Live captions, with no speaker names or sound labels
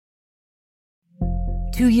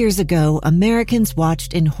2 years ago, Americans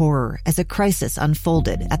watched in horror as a crisis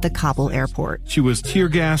unfolded at the Kabul airport. She was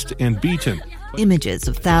tear-gassed and beaten. Images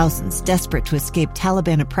of thousands desperate to escape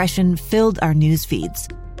Taliban oppression filled our news feeds.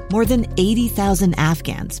 More than 80,000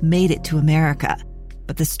 Afghans made it to America.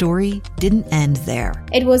 But the story didn't end there.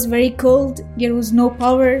 It was very cold. There was no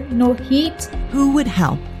power, no heat. Who would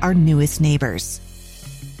help our newest neighbors?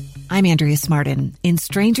 I'm Andrea Smartin. In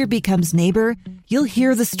Stranger Becomes Neighbor, you'll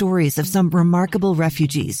hear the stories of some remarkable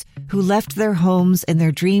refugees who left their homes and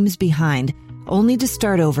their dreams behind, only to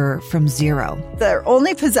start over from zero. Their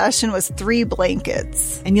only possession was 3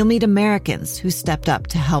 blankets. And you'll meet Americans who stepped up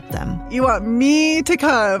to help them. You want me to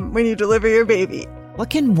come when you deliver your baby. What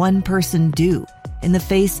can one person do in the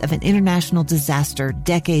face of an international disaster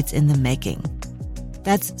decades in the making?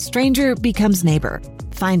 That's Stranger Becomes Neighbor.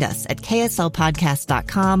 Find us at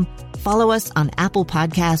kslpodcast.com. Follow us on Apple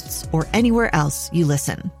Podcasts or anywhere else you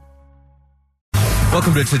listen.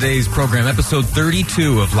 Welcome to today's program, episode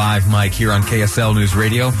 32 of Live Mike here on KSL News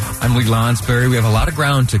Radio. I'm Lee Lonsberry. We have a lot of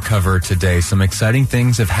ground to cover today. Some exciting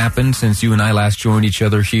things have happened since you and I last joined each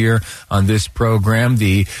other here on this program.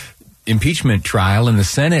 The impeachment trial in the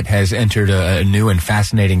Senate has entered a new and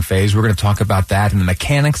fascinating phase. We're going to talk about that and the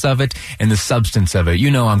mechanics of it and the substance of it. You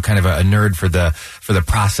know, I'm kind of a nerd for the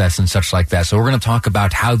process and such like that. So we're going to talk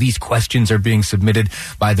about how these questions are being submitted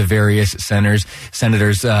by the various senators.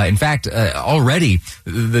 In fact, already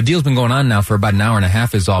the deal's been going on now for about an hour and a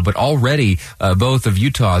half is all, but already both of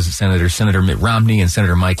Utah's senators, Senator Mitt Romney and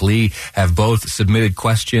Senator Mike Lee, have both submitted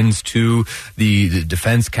questions to the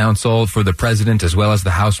Defense Council for the president as well as the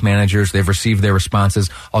House managers. They've received their responses.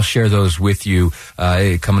 I'll share those with you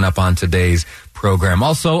coming up on today's program.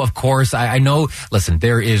 Also, of course, I know, listen,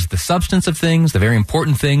 there is the substance of things, the very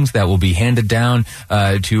important things that will be handed down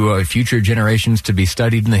to future generations to be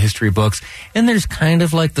studied in the history books. And there's kind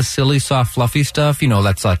of like the silly, soft, fluffy stuff. You know,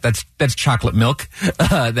 that's chocolate milk.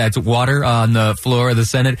 That's water on the floor of the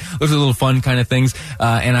Senate. Those are little fun kind of things.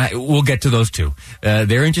 And we'll get to those too.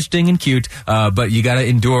 They're interesting and cute, but you got to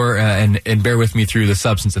endure and bear with me through the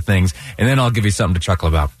substance of things. And then I'll give you something to chuckle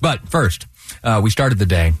about. But first, we started the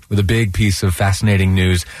day with a big piece of fascinating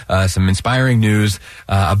news, some inspiring news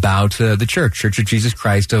about the Church of Jesus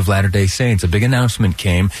Christ of Latter-day Saints. A big announcement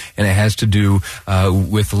came, and it has to do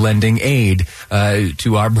with lending aid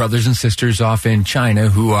to our brothers and sisters off in China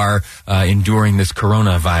who are enduring this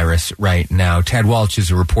coronavirus right now. Tad Walsh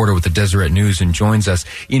is a reporter with the Deseret News and joins us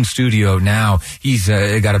in studio now. He's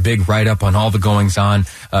got a big write-up on all the goings-on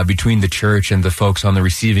between the Church and the folks on the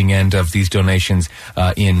receiving end of these donations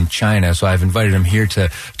in China. So I've invited him here to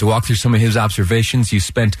walk through some of his observations. You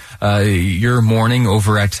spent your morning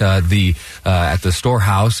over at the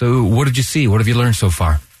storehouse. So what did you see? What have you learned so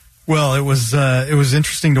far? Well, it was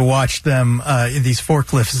interesting to watch them these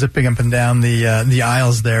forklifts zipping up and down the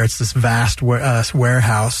aisles there. It's this vast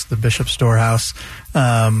warehouse, the Bishop Storehouse.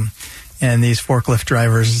 And these forklift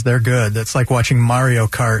drivers, they're good. That's like watching Mario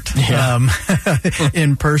Kart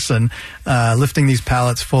in person, lifting these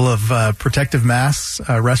pallets full of protective masks,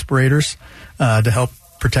 respirators, to help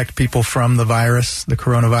protect people from the virus, the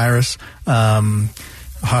coronavirus,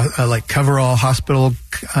 like coverall hospital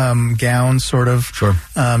gowns, sort of, sure.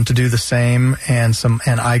 To do the same, and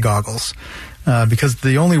eye goggles. Because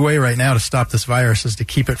the only way right now to stop this virus is to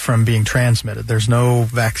keep it from being transmitted. There's no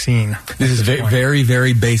vaccine. This is very,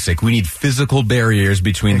 very basic. We need physical barriers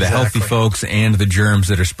between the healthy folks and the germs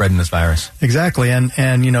that are spreading this virus. Exactly.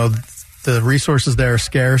 And you know, the resources there are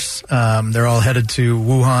scarce. They're all headed to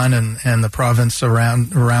Wuhan and the province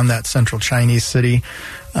around that central Chinese city.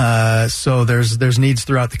 So there's needs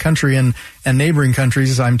throughout the country, and neighboring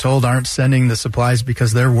countries, I'm told, aren't sending the supplies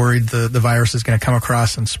because they're worried the virus is going to come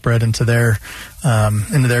across and spread into their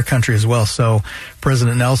country as well. So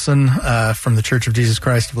President Nelson from the Church of Jesus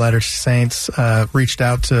Christ of Latter-day Saints reached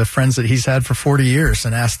out to friends that he's had for 40 years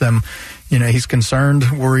and asked them, you know, he's concerned,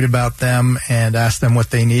 worried about them, and asked them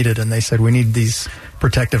what they needed, and they said, we need these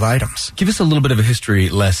protective items. Give us a little bit of a history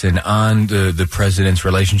lesson on the president's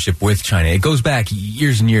relationship with China. It goes back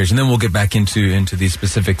years and years, and then we'll get back into the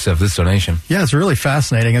specifics of this donation. Yeah, it's really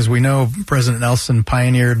fascinating. As we know, President Nelson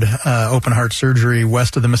pioneered open heart surgery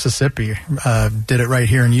west of the Mississippi, did it right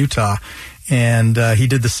here in Utah, and he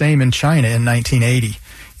did the same in China in 1980.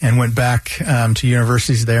 And went back to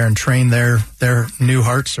universities there and trained their new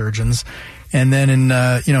heart surgeons. And then in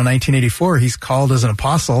 1984, he's called as an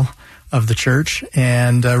apostle of the church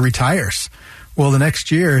and retires. Well, the next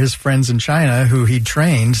year, his friends in China who he'd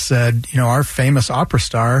trained said, you know, our famous opera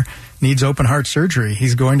star needs open heart surgery.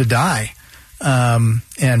 He's going to die. And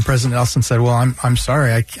President Nelson said, well, I'm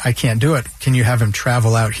sorry, I can't do it. Can you have him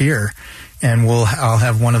travel out here? and I'll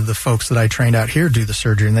have one of the folks that I trained out here do the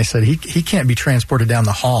surgery. And they said he can't be transported down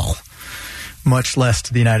the hall, much less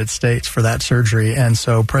to the United States for that surgery. And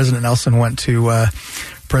so President Nelson went to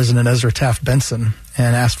President Ezra Taft Benson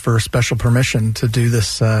and asked for special permission to do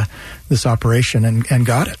this operation, and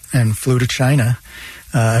got it, and flew to China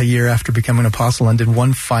a year after becoming an apostle and did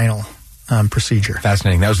one final procedure.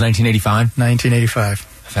 Fascinating. That was 1985? 1985.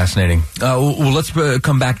 Fascinating. Well, let's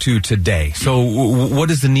come back to today. So what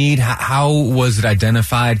is the need? How was it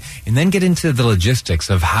identified? And then get into the logistics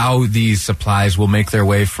of how these supplies will make their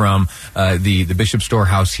way from the Bishop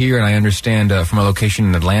Storehouse here, and I understand from a location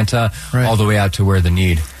in Atlanta, right, all the way out to where the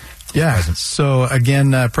need. Yeah. So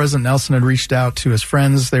again, President Nelson had reached out to his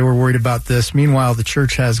friends. They were worried about this. Meanwhile, the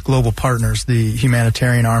church has global partners, the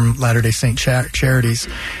humanitarian arm, Latter-day Saint Charities,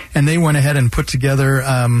 and they went ahead and put together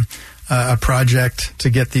a project to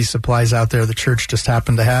get these supplies out there. The church just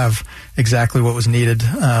happened to have exactly what was needed,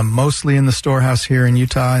 mostly in the storehouse here in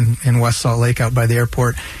Utah and in West Salt Lake out by the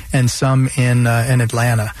airport, and some in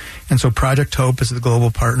Atlanta. And so Project Hope is the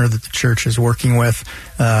global partner that the church is working with.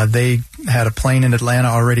 They had a plane in Atlanta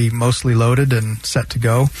already mostly loaded and set to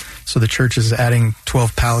go. So the church is adding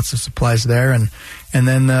 12 pallets of supplies there, and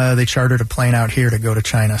then they chartered a plane out here to go to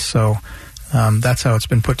China. So that's how it's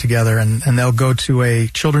been put together, and they'll go to a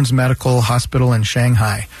children's medical hospital in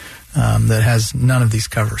Shanghai that has none of these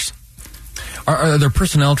covers. Are there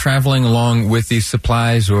personnel traveling along with these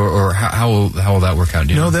supplies, or how will that work out?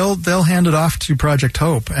 No, they'll hand it off to Project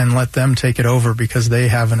Hope and let them take it over, because they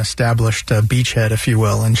have an established beachhead, if you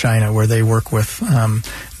will, in China, where they work with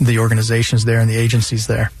the organizations there and the agencies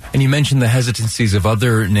there. And you mentioned the hesitancies of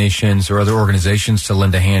other nations or other organizations to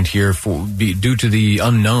lend a hand here due to the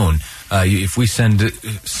unknown. If we send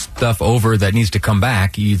stuff over that needs to come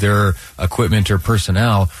back, either equipment or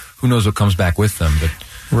personnel, who knows what comes back with them? But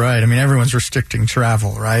right. I mean, everyone's restricting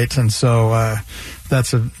travel, right? And so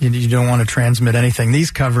you don't want to transmit anything.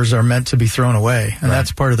 These covers are meant to be thrown away, and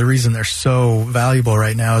that's part of the reason they're so valuable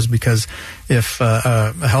right now, is because if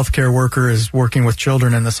a healthcare worker is working with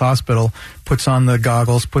children in this hospital, puts on the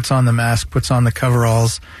goggles, puts on the mask, puts on the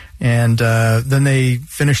coveralls, and then they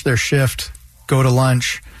finish their shift, go to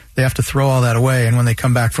lunch, they have to throw all that away, and when they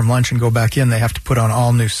come back from lunch and go back in, they have to put on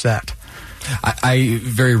all new set. I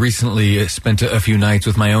very recently spent a few nights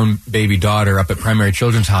with my own baby daughter up at Primary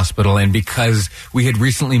Children's Hospital, and because we had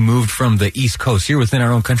recently moved from the East Coast, here within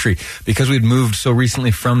our own country, because we had moved so recently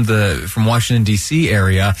from Washington, D.C.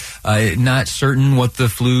 area, not certain what the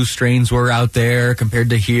flu strains were out there compared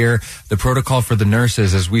to here. The protocol for the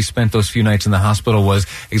nurses, as we spent those few nights in the hospital, was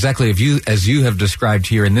exactly as you have described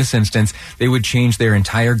here in this instance. They would change their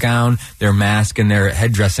entire gown, their mask, and their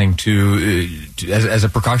head dressing as a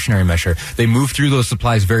precautionary measure. They move through those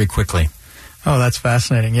supplies very quickly. Oh, that's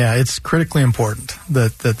fascinating. Yeah, it's critically important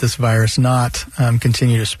that this virus not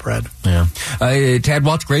continue to spread. Yeah. Tad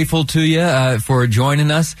Walsh, grateful to you for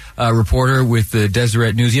joining us. Reporter with the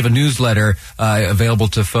Deseret News. You have a newsletter available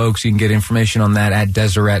to folks. You can get information on that at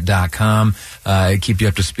Deseret.com. Keep you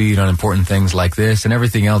up to speed on important things like this and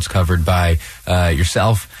everything else covered by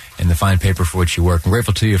yourself and the fine paper for which you work. I'm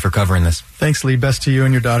grateful to you for covering this. Thanks, Lee. Best to you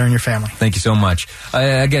and your daughter and your family. Thank you so much.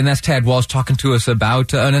 Again, that's Tad Walsh talking to us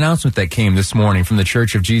about an announcement that came this morning from the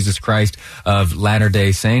Church of Jesus Christ of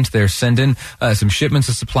Latter-day Saints. They're sending some shipments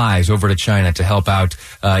of supplies over to China to help out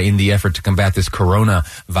in the effort to combat this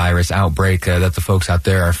coronavirus outbreak that the folks out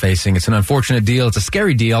there are facing. It's an unfortunate deal. It's a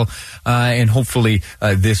scary deal, and hopefully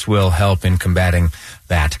this will help in combating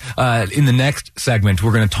that. In the next segment,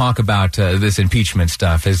 we're going to talk about this impeachment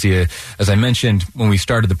stuff. As I mentioned when we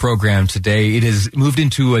started the program today, it has moved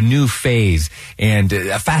into a new phase, and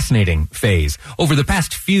a fascinating phase. Over the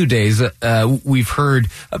past few days, we've heard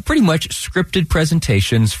pretty much scripted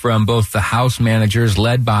presentations from both the House managers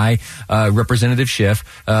led by Representative Schiff.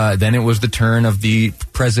 Then it was the turn of the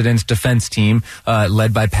president's defense team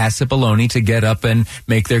led by Pat Cipollone to get up and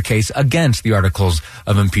make their case against the articles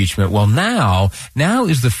of impeachment. Well, now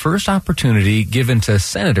is the first opportunity given to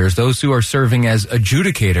senators, those who are serving as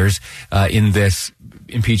adjudicators in this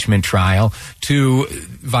impeachment trial, to,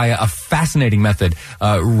 via a fascinating method,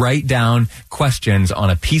 write down questions on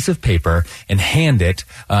a piece of paper and hand it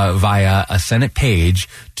via a Senate page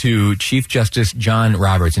to Chief Justice John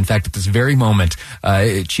Roberts. In fact, at this very moment,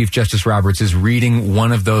 Chief Justice Roberts is reading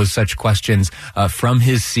one of those such questions from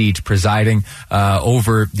his seat, presiding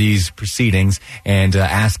over these proceedings, and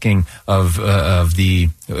asking of the,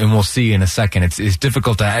 and we'll see in a second, it's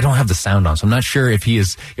difficult. I don't have the sound on, so I'm not sure if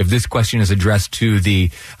this question is addressed to the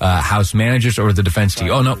House managers or the defense team.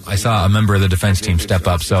 Oh, no, I saw a member of the defense team step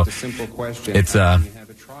up, so it's,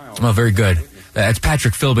 well, very good. It's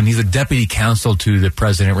Patrick Philbin. He's a deputy counsel to the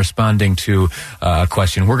president responding to a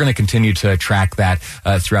question. We're going to continue to track that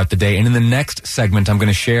throughout the day. And in the next segment, I'm going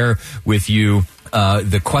to share with you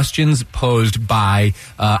the questions posed by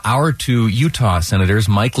our two Utah senators,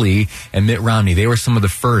 Mike Lee and Mitt Romney. They were some of the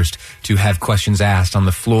first to have questions asked on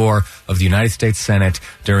the floor of the United States Senate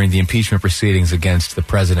during the impeachment proceedings against the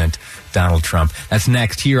president, Donald Trump. That's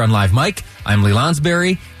next here on Live Mike. I'm Lee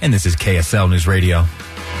Lonsberry, and this is KSL News Radio.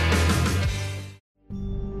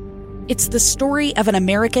 It's the story of an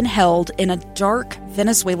American held in a dark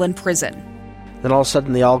Venezuelan prison. Then all of a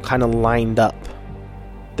sudden, they all kind of lined up.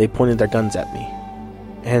 They pointed their guns at me.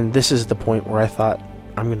 And this is the point where I thought,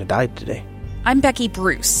 I'm going to die today. I'm Becky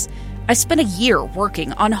Bruce. I spent a year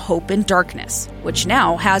working on Hope in Darkness, which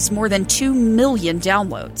now has more than 2 million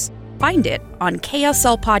downloads. Find it on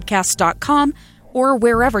kslpodcast.com or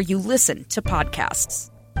wherever you listen to podcasts.